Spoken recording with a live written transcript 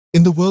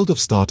In the world of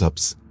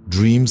startups,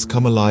 dreams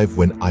come alive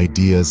when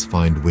ideas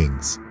find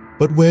wings.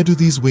 But where do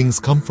these wings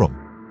come from?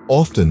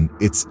 Often,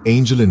 it's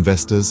angel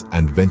investors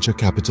and venture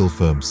capital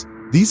firms.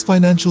 These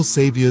financial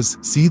saviors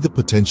see the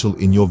potential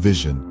in your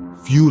vision,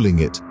 fueling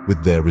it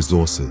with their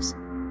resources.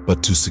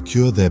 But to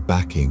secure their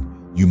backing,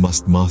 you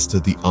must master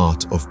the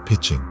art of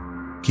pitching.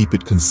 Keep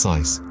it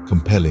concise,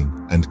 compelling,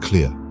 and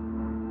clear.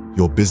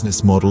 Your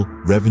business model,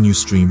 revenue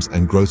streams,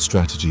 and growth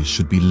strategy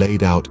should be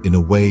laid out in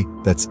a way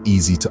that's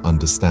easy to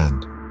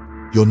understand.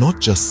 You're not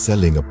just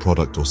selling a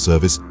product or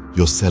service,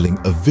 you're selling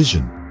a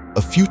vision,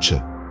 a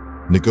future.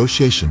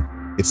 Negotiation,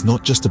 it's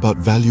not just about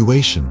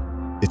valuation,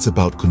 it's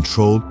about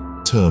control,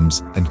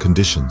 terms, and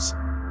conditions.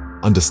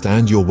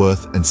 Understand your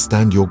worth and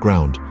stand your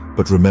ground,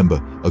 but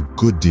remember, a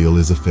good deal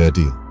is a fair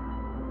deal.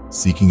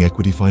 Seeking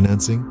equity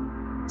financing?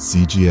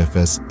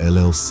 CGFS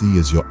LLC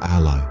is your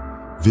ally.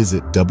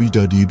 Visit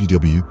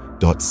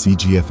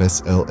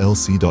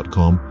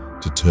www.cgfsllc.com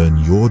to turn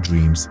your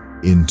dreams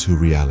into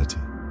reality.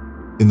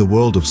 In the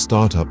world of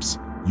startups,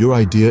 your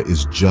idea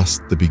is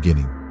just the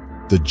beginning.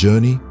 The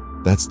journey,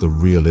 that's the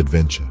real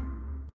adventure.